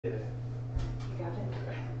Yeah. You got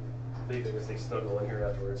it? They think they snuggle in here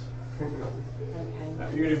afterwards.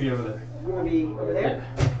 Okay. You're gonna be over there. You want to be over there?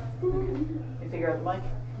 Yeah. You figure out the mic?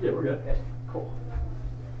 Yeah, we're good. Good. Cool.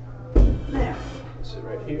 Now. Sit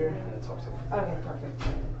right here and talk to them. Okay, perfect.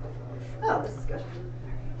 Oh, this is good.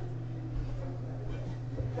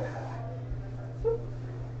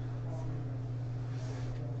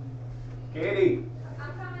 Katie!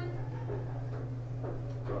 I'm coming.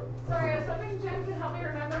 Sorry, I was hoping Jen could help me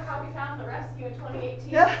remember how we found the rescue in 2018.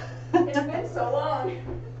 Yeah. It's been so long.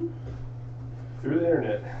 Through the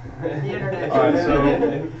internet. The internet. Alright, so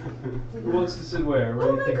who wants to sit where?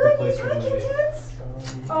 Where do you think the place is going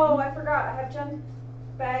to be? Oh, I forgot. I have Jen's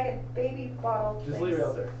bag and baby bottle. Just leave it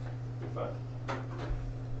out there. You're fine.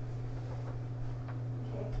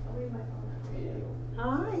 Okay, I'll leave my phone.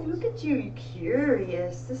 Hi, look at you. You're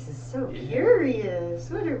curious. This is so Yeah. curious.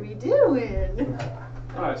 What are we doing?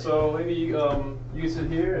 Alright, so maybe you can sit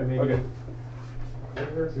here and maybe. Okay.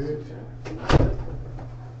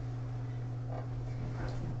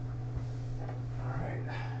 Alright.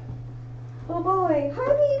 Oh boy.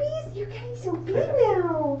 Hi, babies. You're getting so big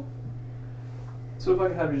now. So if I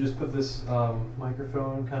could have you just put this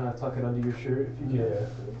microphone, kind of tuck it under your shirt, if you can. Yeah.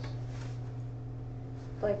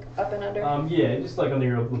 Like up and under? Yeah, just like under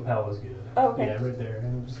your lapel is good. Oh, okay. Yeah, right there,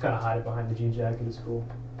 and just kind of hide it behind the jean jacket is cool.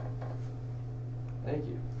 Thank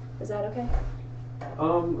you. Is that okay?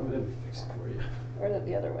 Let me fix it for you. Or is it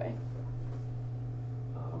the other way?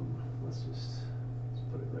 Let's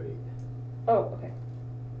put it right. Oh, okay.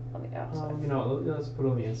 On the outside. You know, let's put it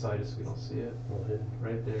on the inside just so we don't see it. A little hidden.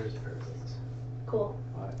 Right there is perfect. Cool.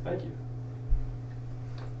 All right, thank you.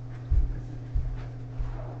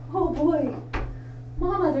 Oh boy.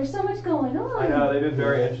 Mama, there's so much going on. I know, they've been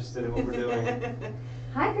very interested in what we're doing.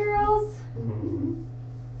 Hi, girls. Mm-hmm.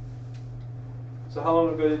 So how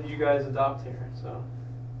long ago did you guys adopt here? So,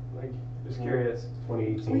 like, just curious.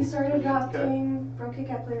 2018. We started Okay. adopting from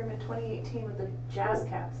Kitkat Playroom in 2018 with the Jazz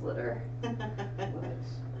Cats litter. Nice.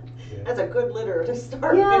 Yeah. That's a good litter to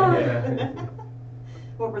start Yeah. with. Yeah.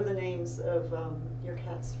 What were the names of your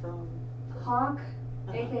cats from? Hawk,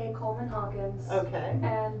 Uh-huh. aka Coleman Hawkins. Okay.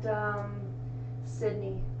 And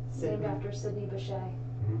Sydney, Sydney. named after Sydney Bechet.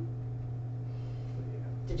 Mhm.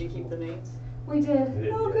 Did you keep the names? We did. They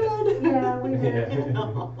did, Oh, yeah. good. Yeah, we did.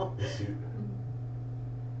 Yeah. The suit.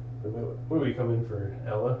 Where we come in for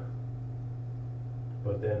Ella,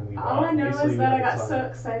 but then we. All I know basically is we that I had got to so time-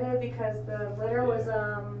 excited because the litter was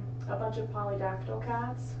a bunch of polydactyl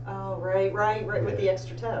cats. Oh, right, with the Yeah.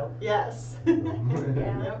 extra toe. Yes. Yeah.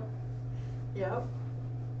 Yep. Yep.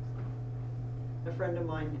 A friend of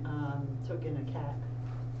mine took in a cat,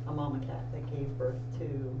 a mama cat that gave birth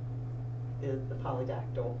to the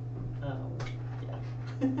polydactyl. Yeah.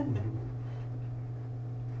 Mhm.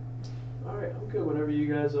 All right, I'm good. Whenever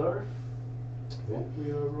you guys are,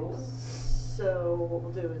 we are rolling. So what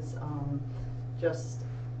we'll do is just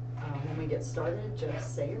when we get started,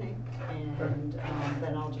 just say your name, and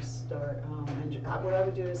then I'll just start. What I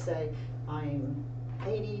would do is say, I'm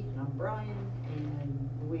Katie, and I'm Brian, and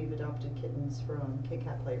we've adopted kittens from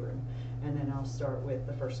Kitkat Playroom. And then I'll start with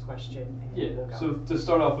the first question. And Yeah. we'll go. So to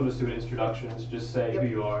start off, we'll just do an introductions. Just say Yep. who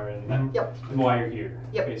you are and Yep. and why you're here.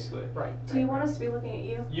 Yep. Basically. Right. Do you want us to be looking at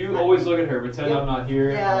you? You always look at her. Pretend Yep. I'm not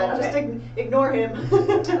here. Yeah, just ignore him.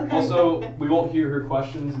 Also, we won't hear her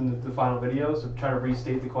questions in the final video, so try to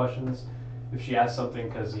restate the questions if she asks something,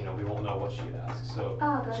 because we won't know what she would ask. So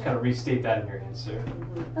Ah, just good. kind of restate that in your answer.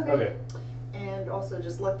 Mhm. Okay. And also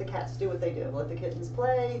just let the cats do what they do. Let the kittens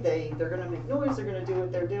play. They're gonna make noise. They're gonna do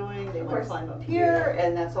what they're doing. They Of want to course. climb up here,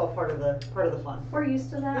 and that's all part of the fun. We're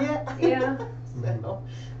used to that. Yeah. Yeah. All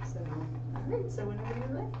right. So whenever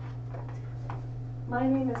you're ready. My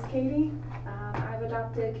name is Katie. I've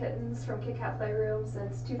adopted kittens from Kitkat Playroom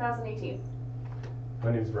since 2018.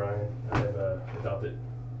 My name's Brian. I've adopted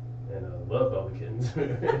and love all the kittens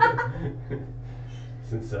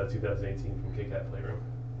since 2018 from Kitkat Playroom.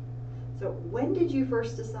 So when did you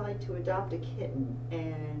first decide to adopt a kitten,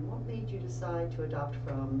 and what made you decide to adopt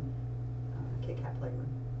from Kitkat Playroom?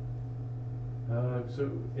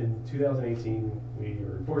 So in 2018, we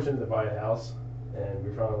were fortunate to buy a house, and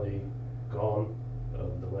we were finally gone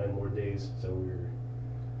of the landlord days, so we were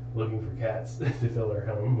looking for cats to fill our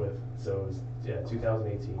home with. So it was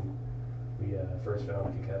 2018. We first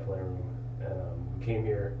found Kitkat Playroom, and we came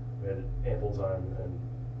here. We had ample time, and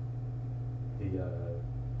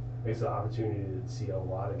the opportunity to see a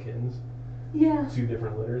lot of kittens, Yeah. 2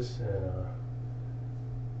 different litters, and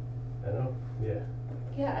I don't know, yeah.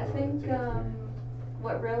 Yeah, I think take it from here.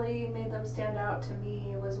 what really made them stand out to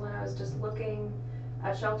me was when I was just looking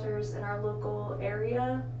at shelters in our local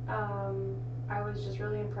area. I was just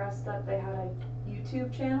really impressed that they had a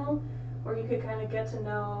YouTube channel where you could kind of get to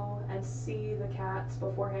know and see the cats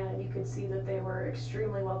beforehand, and you could see that they were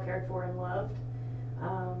extremely well cared for and loved.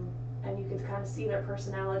 And you could kind of see their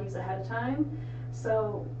personalities ahead of time.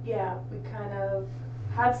 So yeah, we kind of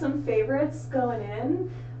had some favorites going in,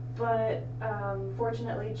 but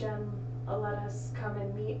fortunately Jen let us come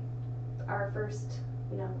and meet our first,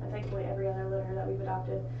 and thankfully every other litter that we've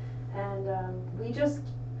adopted. And we just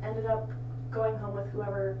ended up going home with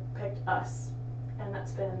whoever picked us, and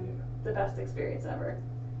that's been the best experience ever.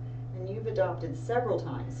 And you've adopted several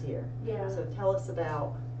times here. Yeah. So tell us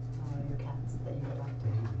about your cats that you've adopted.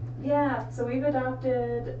 Yeah, so we've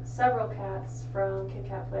adopted several cats from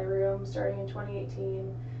Kitkat Playroom starting in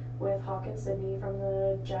 2018 with Hawk and Sydney from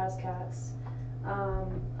the Jazz Cats.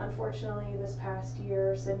 Unfortunately, this past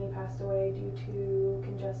year, Sydney passed away due to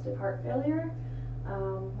congestive heart failure,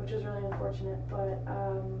 which was really unfortunate, but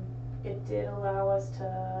it did allow us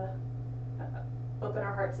to open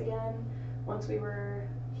our hearts again once we were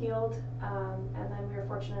healed, and then we were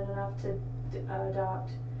fortunate enough to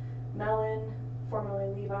adopt Melon,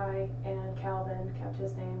 formerly Levi, and Calvin, kept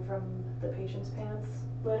his name from the Patient's Pants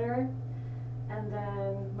litter. And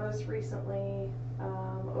then most recently,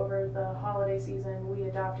 over the holiday season, we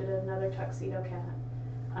adopted another tuxedo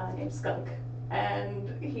cat named Skunk. And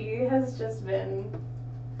he has just been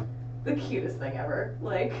the cutest thing ever.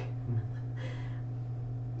 Like,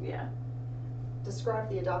 yeah. Describe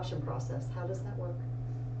the adoption process. How does that work?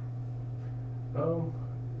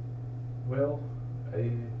 Well,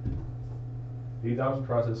 the adoption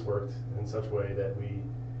process worked in such a way that we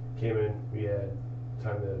came in, we had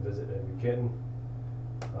time to visit every kitten.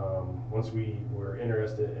 Once we were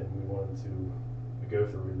interested and we wanted to go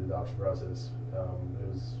through the adoption process,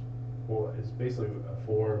 it's basically a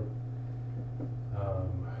form,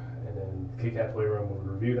 and then Kitkat Playroom would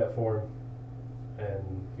review that form,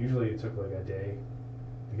 and usually it took like a day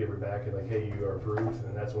to get her back and like, hey, you are approved,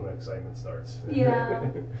 and that's when the excitement starts. Yeah.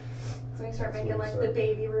 So we start making like the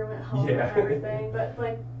baby room at home and everything. But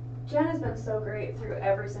like Jen has been so great through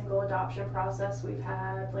every single adoption process we've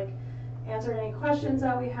had. Like answered any questions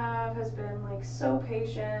that we have, has been like so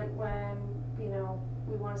patient when,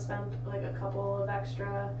 we want to spend like a couple of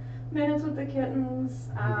extra minutes with the kittens,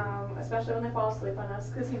 especially when they fall asleep on us,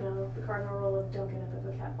 because the cardinal rule of don't get up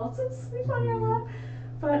if a cat falls asleep on your lap.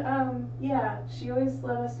 But yeah, she always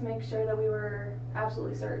let us make sure that we were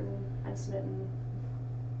absolutely certain and smitten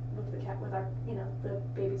with the cat, with our, the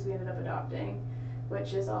babies we ended up adopting,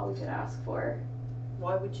 which is all we could ask for.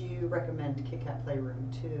 Why would you recommend Kitkat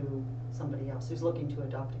Playroom to somebody else who's looking to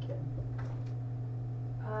adopt a kitten?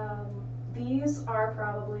 These are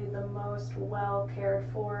probably the most well cared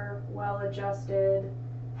for, well adjusted,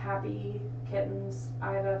 happy kittens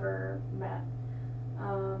I've ever met.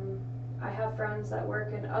 I have friends that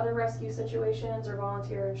work in other rescue situations or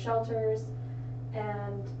volunteer in shelters,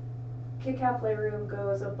 and Kitkat Playroom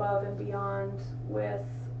goes above and beyond with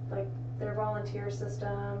like their volunteer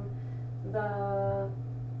system,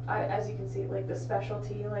 as you can see, like the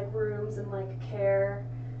specialty like rooms and like care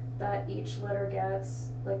that each litter gets.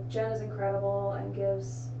 Like Jen is incredible and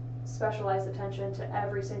gives specialized attention to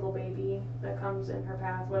every single baby that comes in her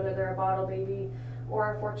path, whether they're a bottle baby or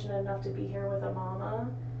are fortunate enough to be here with a mama.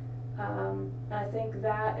 And I think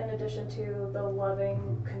that, in addition to the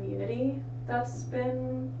loving community that's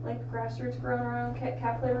been like grassroots grown around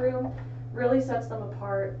Kitkat Playroom, really sets them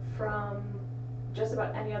apart from just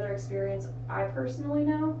about any other experience I personally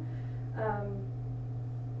know.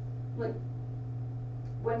 Like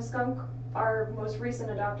when Skunk, our most recent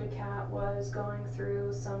adopted cat, was going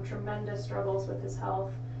through some tremendous struggles with his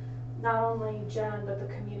health, not only Jen but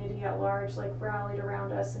the community at large like rallied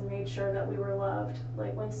around us and made sure that we were loved.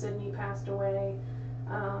 Like when Sydney passed away,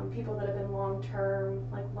 people that have been long-term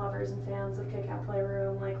like lovers and fans of Kitkat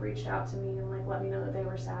Playroom like reached out to me and like let me know that they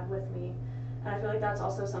were sad with me. And I feel like that's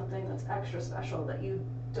also something that's extra special that you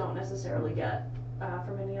don't necessarily get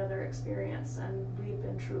from any other experience, and we've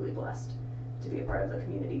been truly blessed to be a part of the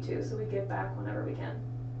community too, so we give back whenever we can.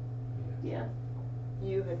 Yeah.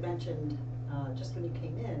 You had mentioned just when you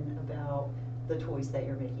came in about the toys that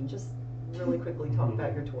you're making. Just really quickly talk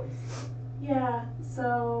about your toys. Yeah,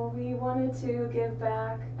 so we wanted to give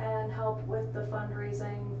back and help with the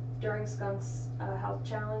fundraising during Skunk's health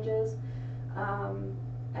challenges,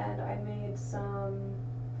 and I made some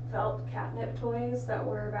felt catnip toys that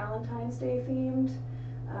were Valentine's Day themed,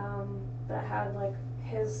 that had like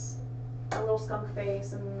a little skunk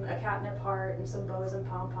face and a catnip heart and some bows and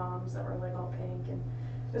pom-poms that were like all pink, and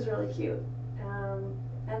it was really cute.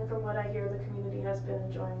 And from what I hear, the community has been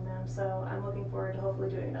enjoying them, so I'm looking forward to hopefully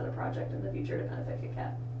doing another project in the future to benefit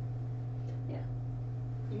Kitkat. Yeah.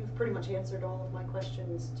 pretty much answered all of my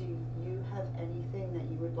questions. Do you have anything that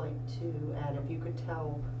you would like to add? If you could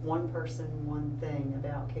tell one person one thing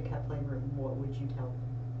about Kitkat Playroom, what would you tell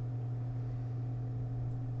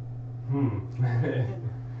them?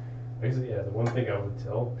 Actually, yeah, the one thing I would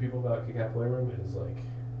tell people about Kitkat Playroom is like,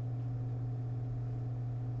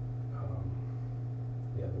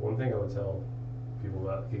 the one thing I would tell people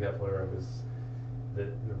about Kitkat Playroom is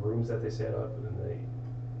that the rooms that they set up and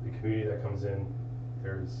the community that comes in,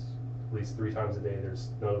 there's at least 3 times a day there's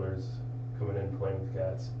snugglers coming in playing with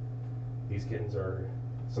cats. These kittens are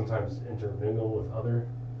sometimes intermingle with other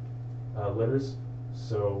litters,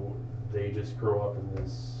 so they just grow up in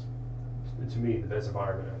this, to me, the best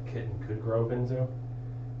environment a kitten could grow up into.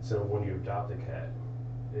 So when you adopt a cat,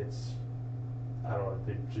 it's, I don't know,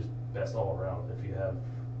 they're just best all around. If you have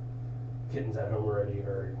kittens at home already,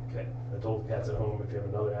 or adult cats at home, if you have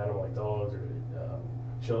another animal like dogs or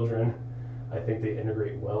children, I think they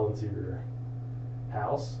integrate well into your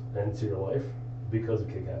house and to your life because of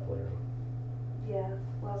Kitkat Playroom. Yeah,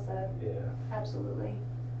 well said. Yeah. Absolutely.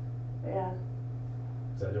 Yeah.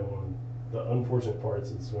 So I don't want, the unfortunate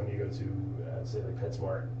parts is when you go to, say like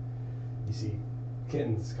PetSmart, you see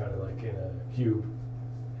kittens kind of like in a cube,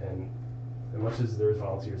 and as much as there's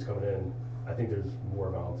volunteers coming in, I think there's more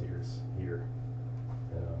volunteers here.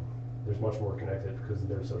 There's much more connected because of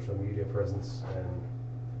their social media presence, and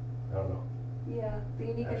I don't know. Yeah, the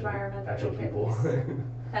unique environment that actual the people kittens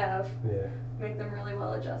have Yeah. make them really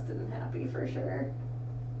well adjusted and happy for sure.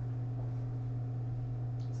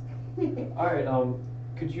 All right.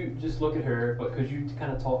 Could you just look at her? But could you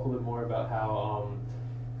kind of talk a little bit more about how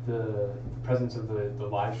the presence of the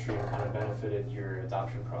live stream kind of benefited your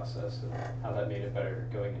adoption process and how that made it better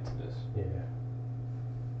going into this? Yeah.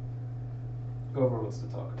 Whoever wants to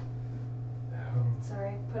talk.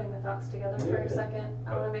 Sorry, putting my thoughts together Yeah, for a yeah. second.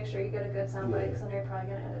 I want to make sure you get a good sound bite, because I know you're probably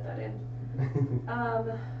going to edit that in.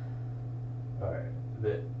 Alright,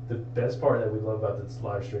 the best part that we love about this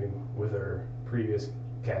live stream with our previous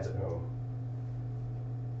cats at home,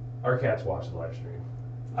 our cats watch the live stream.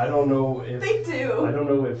 I don't know if They do. I don't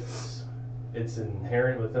know if it's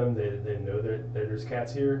inherent with them, they know that there's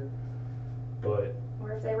cats here, but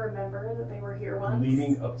Or if they remember that they were here once.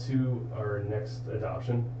 leading up to our next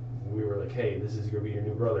adoption, we were like, hey, this is gonna be your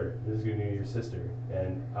new brother, this is gonna be your sister,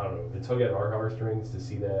 and I don't know, it tug at our heartstrings to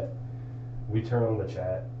see that. We turn on the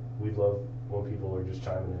chat, we love when people are just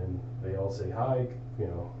chiming in, they all say hi, you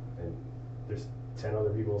know, and there's 10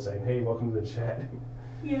 other people saying, hey, welcome to the chat.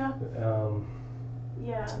 Yeah.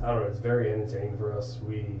 Yeah. I don't know, it's very entertaining for us.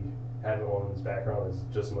 We have it on as background as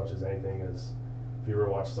just as much as anything as if you ever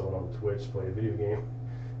watch someone on Twitch play a video game.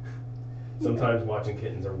 Sometimes watching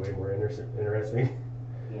kittens are way more interesting.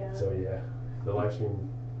 Yeah. So yeah, the live stream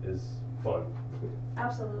is fun.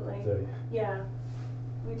 Absolutely. So, Yeah,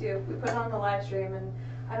 we do. We put on the live stream, and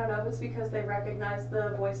I don't know if it's because they recognize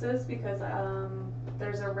the voices, because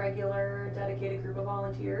there's a regular dedicated group of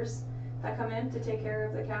volunteers that come in to take care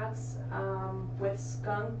of the cats. With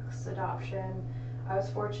Skunk's adoption, I was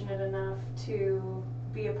fortunate enough to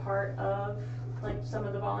be a part of like some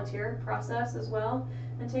of the volunteer process as well,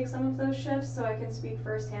 and take some of those shifts, so I can speak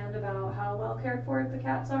firsthand about how well cared for the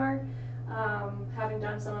cats are, having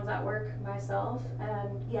done some of that work myself.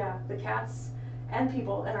 And yeah, the cats and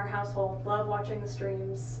people in our household love watching the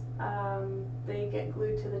streams. They get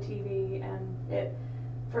glued to the TV, and it,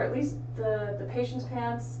 for at least the Patience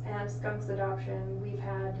Pants and Skunk's adoption, we've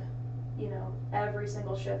had, you know, every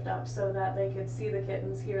single shift up so that they could see the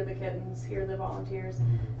kittens, hear the volunteers,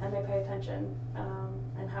 and they pay attention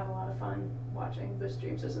and have a lot of fun watching the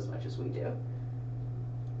streams just as much as we do.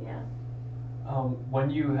 Yeah.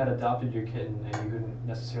 When you had adopted your kitten and you couldn't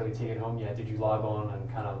necessarily take it home yet, did you log on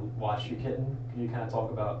and kind of watch your kitten? Can you kind of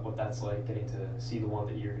talk about what that's like, getting to see the one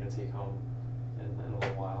that you're going to take home in a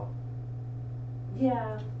little while?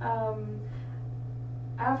 Yeah.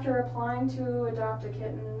 After applying to adopt a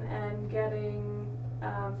kitten and getting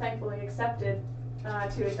thankfully accepted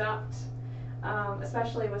to adopt,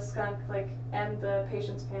 especially with Skunk and the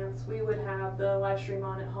Patience Pants, we would have the live stream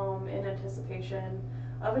on at home in anticipation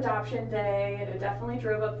of adoption day, and it definitely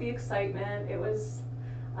drove up the excitement. It was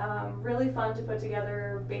really fun to put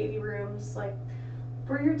together baby rooms. Like,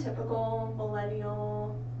 we're your typical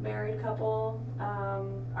millennial married couple.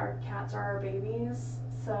 Our cats are our babies,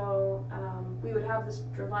 so we would have this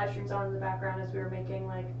live streams on in the background as we were making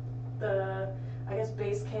like the, I guess,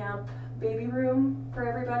 base camp baby room for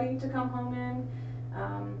everybody to come home in,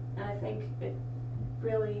 and I think it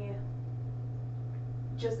really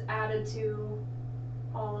just added to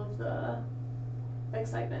all of the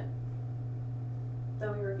excitement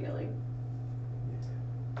that we were feeling.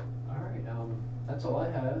 All right. That's all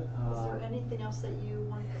I had. Is there anything else that you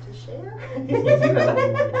wanted to share?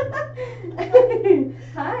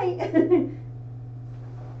 Hi.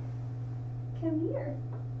 Come here.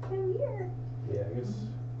 Come here. Yeah, I guess,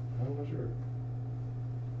 I'm not sure.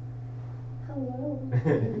 Hello.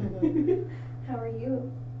 How are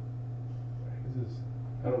you?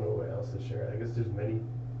 I don't know what else to share. I guess there's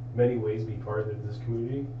many ways to be part of this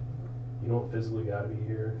community. You don't physically got to be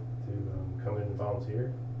here to come in and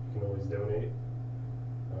volunteer. You can always donate.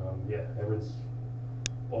 Yeah, everyone's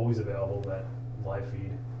always available, that live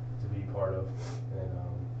feed to be part of. And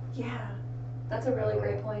Yeah, that's a really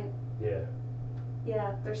great point. yeah,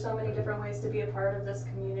 Yeah, there's so many different ways to be a part of this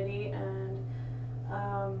community, and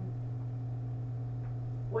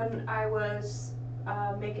when I was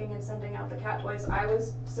making and sending out the cat toys, I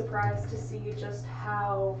was surprised to see just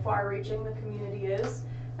how far-reaching the community is,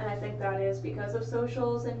 and I think that is because of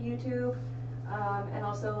socials and YouTube, and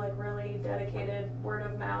also like really dedicated word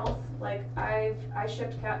of mouth. Like I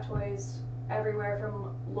shipped cat toys everywhere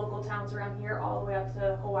from local towns around here all the way up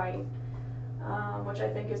to Hawaii, which I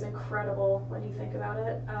think is incredible when you think about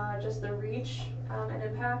it. Just the reach and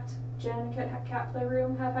impact Jen and Kitkat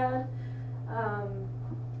Playroom have had.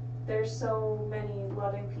 There's so many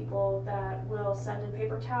loving people that will send in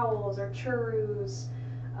paper towels or churros.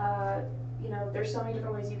 You know, there's so many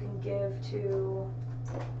different ways you can give to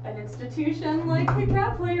an institution like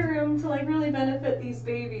Kitkat Playroom to like really benefit these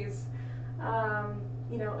babies.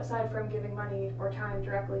 You know, aside from giving money or time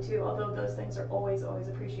directly too, although those things are always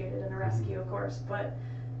appreciated in a rescue, of course. But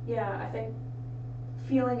yeah, I think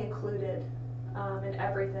feeling included in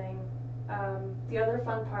everything. The other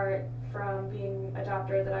fun part from being a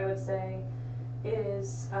adopter that I would say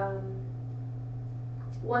is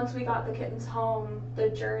once we got the kittens home, the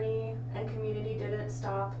journey and community didn't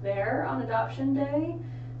stop there on adoption day.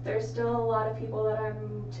 There's still a lot of people that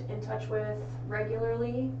I'm in touch with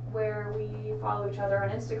regularly, where we follow each other on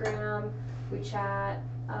Instagram, we chat,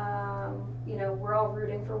 you know, we're all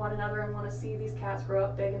rooting for one another and want to see these cats grow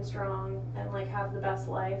up big and strong and like have the best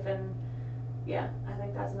life. And yeah, I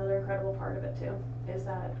think that's another incredible part of it too, is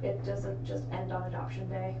that it doesn't just end on adoption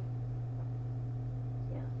day.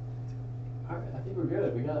 Yeah. All right, I think we're good.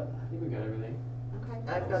 I think we got everything. Okay,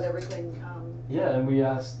 I've got everything. Yeah, and you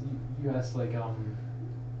asked like,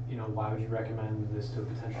 you know, why would you recommend this to a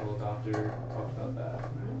potential adopter? Talked about that.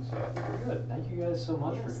 So I think we're good. Thank you guys so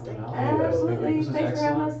much Yes, for coming thank out. you. Absolutely. This was Thanks for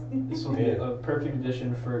having us. excellent. This will be Yeah. a perfect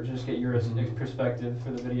addition for just get your perspective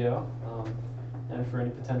for the video, and for any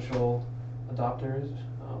potential adopters.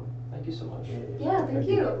 Thank you so much. Yeah, thank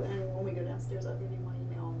you. And when we go downstairs, I'll give you my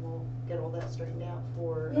email and we'll get all that straightened out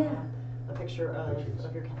for Yeah. a picture of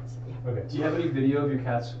your cats. Yeah. okay. Do you have any video of your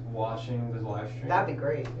cats watching the live stream? That'd be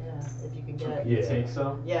great. Yeah, if you could get. Yeah. Take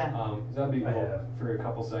some. Yeah. That'd be I cool have. for a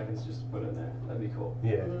couple seconds just to put in there. That'd be cool.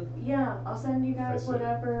 Yeah. Mhm. Yeah, I'll send you guys That's it.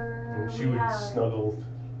 whatever And she we would have. snuggle.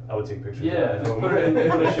 I would take pictures. Yeah, of just her. put it in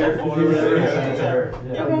a share folder or whatever. and send it to her.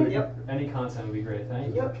 Yeah. Okay. Yep. Any content would be great. Thank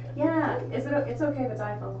you. Yep. Yeah, it's okay if it's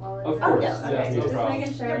iPhone quality. Of right? course, yes, Okay, yeah, no just problem.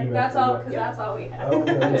 making sure. Email That's all, for because you. that's all we have. Oh,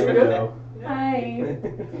 Hey, there we're we go. Hi.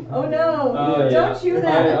 Oh no! Oh, Don't yeah. chew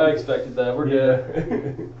that. I expected that. We're good.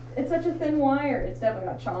 Yeah. It's such a thin wire. It's definitely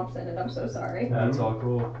got chomps in it. I'm so sorry. That's all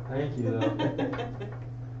cool. Thank you, though. Take that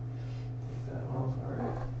off. All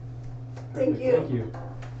right. Thank Perfect. you. Thank you.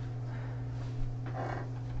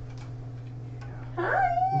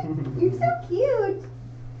 Hi. You're so cute.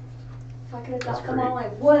 If I could adopt them all, I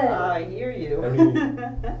would. I hear you.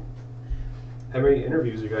 How many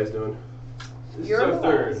interviews are you guys doing? This You're is our the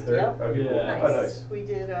third. last. Yep. Okay, cool. Yeah. Oh, nice. We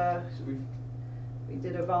did So we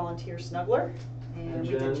did a volunteer snuggler and we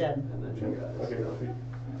did Jen. And then Jen got us. Okay, cool.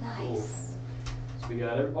 Nice. So we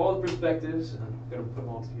got all the perspectives and I'm gonna put them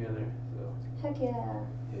all together. So. Heck yeah.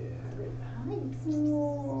 Yeah.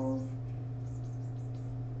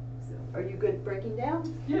 Are you good breaking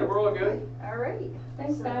down? Yeah, we're all good. All right.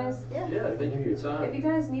 Thanks, So, guys. Yeah. Yeah, thank you for your If time. you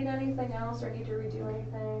guys need anything else or need to redo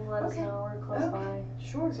anything, let us Okay. know. We're close Okay. by.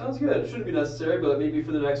 Sure. Sounds good. It shouldn't be necessary, but maybe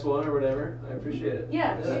for the next one or whatever. I appreciate it.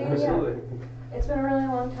 Yeah, yeah, yeah. absolutely. It's been a really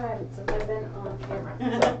long time since I've been on camera.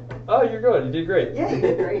 So. Oh, you're good. You did great. Yeah, you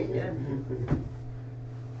did great. Yeah.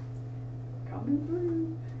 Coming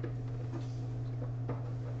through.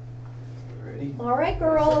 Alrighty. All right,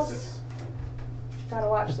 girls. Gotta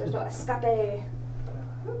watch. There's no escape. All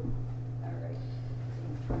right.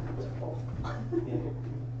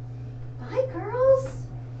 Bye, girls.